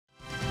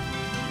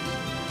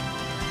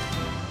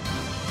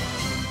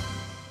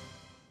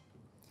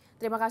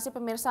Terima kasih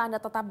pemirsa, Anda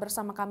tetap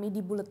bersama kami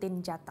di Buletin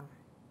Jateng.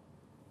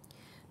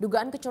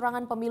 Dugaan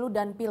kecurangan pemilu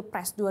dan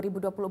Pilpres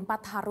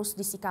 2024 harus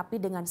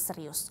disikapi dengan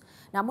serius.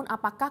 Namun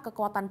apakah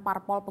kekuatan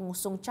parpol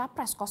pengusung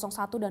Capres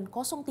 01 dan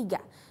 03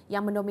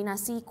 yang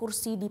mendominasi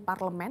kursi di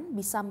parlemen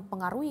bisa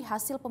mempengaruhi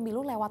hasil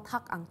pemilu lewat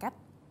hak angket?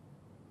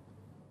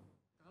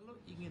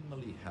 Kalau ingin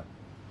melihat,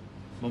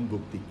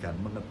 membuktikan,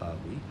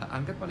 mengetahui, hak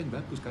angket paling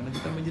bagus karena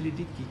kita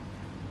menyelidiki.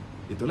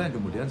 Itulah yang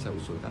kemudian saya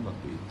usulkan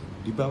waktu itu.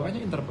 Di bawahnya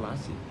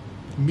interpelasi.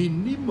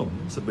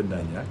 Minimum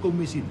sebenarnya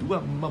Komisi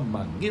 2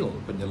 memanggil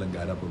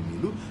penyelenggara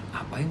pemilu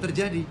apa yang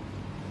terjadi.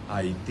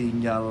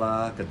 IT-nya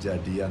lah,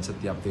 kejadian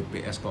setiap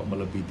TPS kok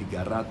melebihi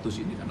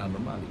 300, ini kan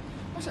anomali.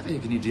 Masa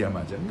kayak gini diam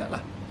aja? Enggak lah.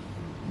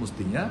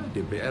 Mestinya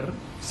DPR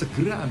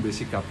segera ambil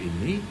sikap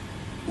ini,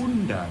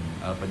 undang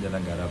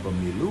penyelenggara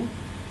pemilu,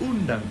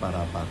 undang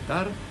para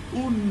pakar,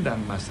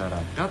 undang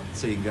masyarakat,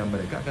 sehingga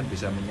mereka akan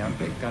bisa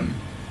menyampaikan.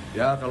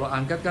 Ya, kalau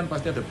angket kan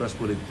pasti ada proses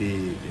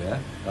politik, ya.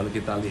 Kalau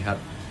kita lihat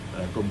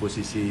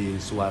komposisi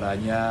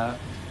suaranya,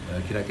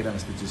 kira-kira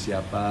yang setuju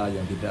siapa,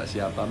 yang tidak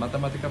siapa,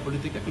 matematika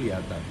politiknya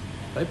kelihatan.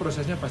 Tapi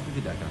prosesnya pasti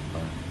tidak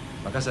gampang.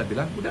 Maka saya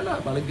bilang,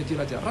 udahlah paling kecil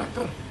aja,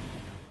 raker.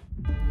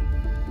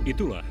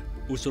 Itulah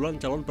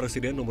usulan calon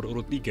presiden nomor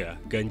urut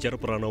 3,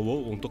 Ganjar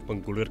Pranowo untuk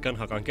menggulirkan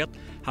hak angket,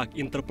 hak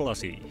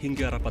interpelasi,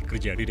 hingga rapat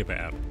kerja di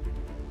DPR.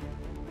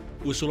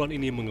 Usulan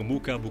ini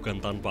mengemuka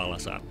bukan tanpa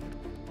alasan.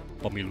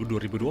 Pemilu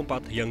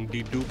 2024 yang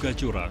diduga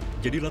curang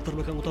jadi latar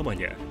belakang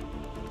utamanya.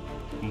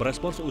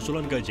 Merespons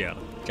usulan Ganjar,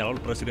 calon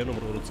presiden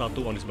nomor urut 1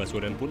 Anies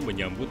Baswedan pun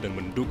menyambut dan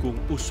mendukung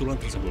usulan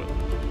tersebut.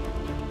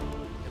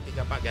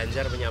 Ketika Pak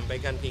Ganjar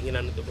menyampaikan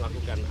keinginan untuk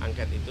melakukan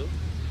angket itu,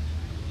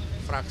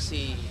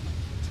 fraksi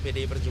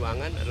PDI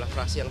Perjuangan adalah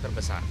fraksi yang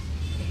terbesar.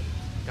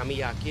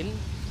 Kami yakin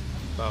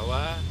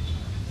bahwa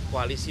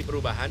koalisi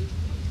perubahan,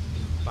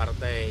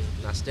 Partai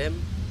Nasdem,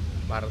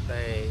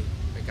 Partai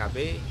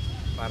PKB,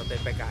 Partai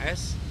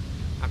PKS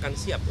akan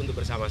siap untuk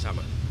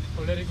bersama-sama.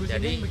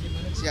 Jadi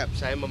siap,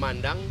 saya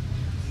memandang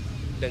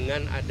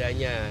dengan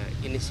adanya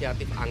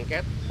inisiatif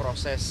angket,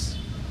 proses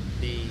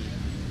di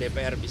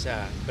DPR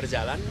bisa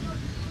berjalan.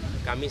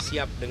 Kami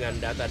siap dengan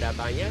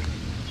data-datanya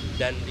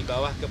dan di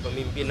bawah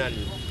kepemimpinan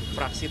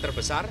fraksi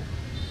terbesar,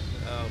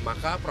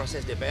 maka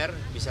proses DPR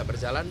bisa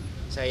berjalan.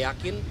 Saya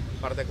yakin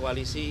Partai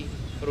Koalisi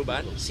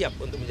Perubahan siap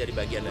untuk menjadi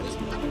bagian dari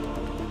itu.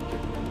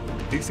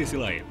 Di sisi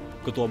lain,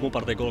 Ketua Umum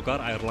Partai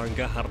Golkar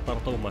Airlangga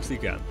Hartarto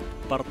memastikan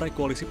Partai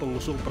Koalisi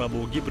Pengusung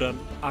Prabowo Gibran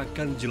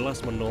akan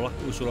jelas menolak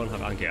usulan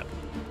hak angket.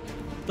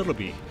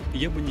 Terlebih,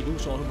 ia menyinggung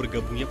soal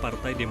bergabungnya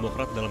Partai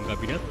Demokrat dalam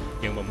kabinet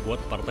yang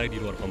membuat partai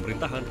di luar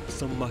pemerintahan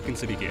semakin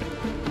sedikit.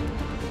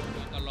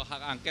 Kalau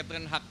hak angket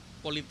kan hak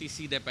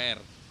politisi DPR,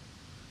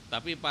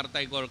 tapi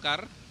Partai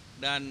Golkar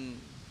dan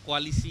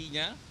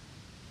koalisinya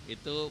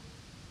itu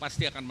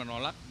pasti akan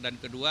menolak. Dan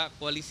kedua,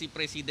 koalisi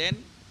presiden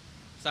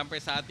sampai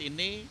saat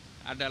ini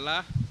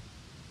adalah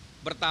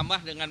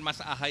bertambah dengan Mas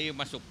AHY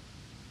masuk.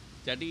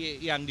 Jadi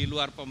yang di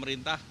luar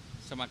pemerintah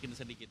semakin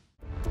sedikit.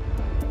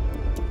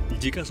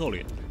 Jika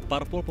solid,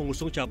 parpol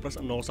pengusung Capres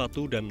 01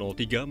 dan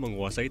 03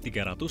 menguasai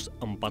 314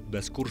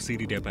 kursi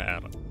di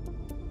DPR.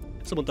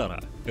 Sementara,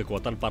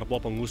 kekuatan parpol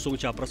pengusung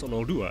Capres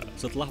 02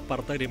 setelah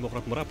Partai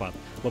Demokrat merapat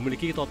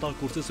memiliki total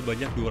kursi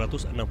sebanyak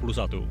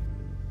 261.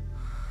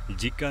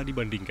 Jika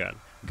dibandingkan,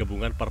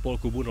 gabungan parpol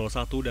kubu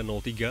 01 dan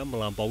 03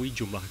 melampaui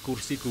jumlah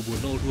kursi kubu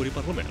 02 di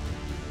parlemen.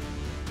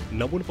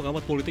 Namun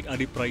pengamat politik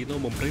Adi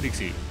Praitno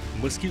memprediksi,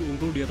 meski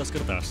unggul di atas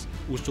kertas,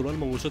 usulan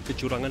mengusut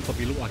kecurangan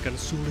pemilu akan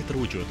sulit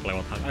terwujud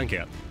lewat hak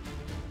angket.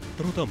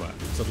 Terutama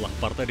setelah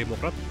Partai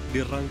Demokrat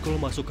dirangkul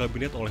masuk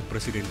kabinet oleh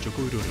Presiden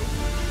Joko Widodo.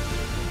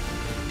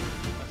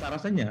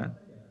 Rasa-rasanya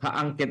hak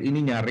angket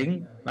ini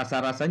nyaring,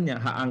 rasa-rasanya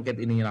hak angket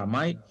ini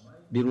ramai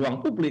di ruang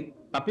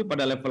publik, tapi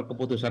pada level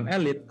keputusan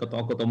elit,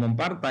 ketua-ketua umum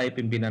partai,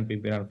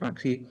 pimpinan-pimpinan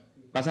fraksi,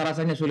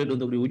 rasa-rasanya sulit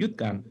untuk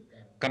diwujudkan.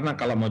 Karena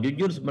kalau mau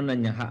jujur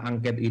sebenarnya hak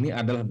angket ini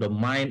adalah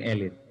domain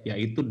elit,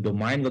 yaitu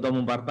domain ketua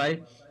umum partai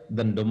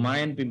dan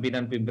domain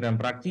pimpinan-pimpinan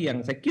fraksi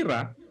yang saya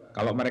kira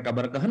kalau mereka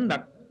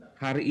berkehendak,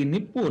 hari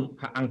ini pun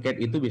hak angket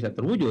itu bisa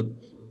terwujud.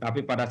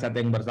 Tapi pada saat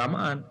yang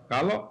bersamaan,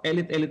 kalau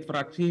elit-elit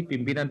fraksi,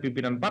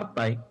 pimpinan-pimpinan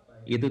partai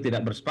itu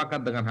tidak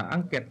bersepakat dengan hak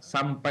angket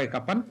sampai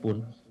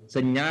kapanpun,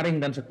 senyaring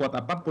dan sekuat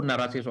apapun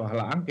narasi soal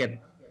hak angket,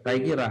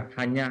 saya kira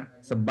hanya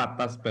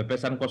sebatas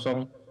pepesan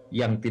kosong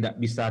yang tidak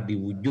bisa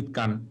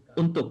diwujudkan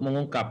untuk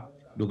mengungkap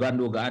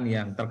dugaan-dugaan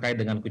yang terkait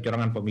dengan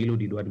kecurangan pemilu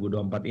di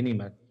 2024 ini,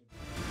 Mas.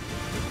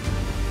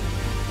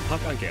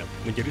 Hak angket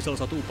menjadi salah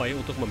satu upaya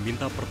untuk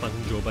meminta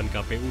pertanggungjawaban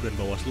KPU dan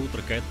Bawaslu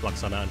terkait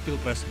pelaksanaan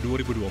Pilpres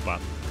 2024.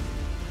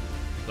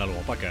 Lalu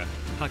apakah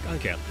hak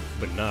angket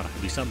benar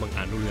bisa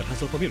menganulir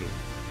hasil pemilu?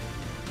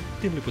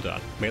 Tim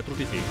Liputan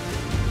Metrotv.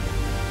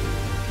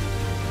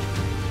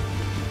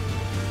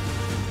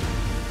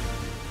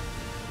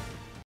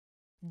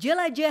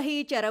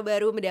 Jelajahi cara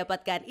baru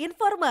mendapatkan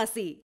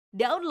informasi.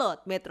 Download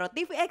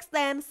Metrotv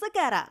Extend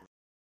sekarang.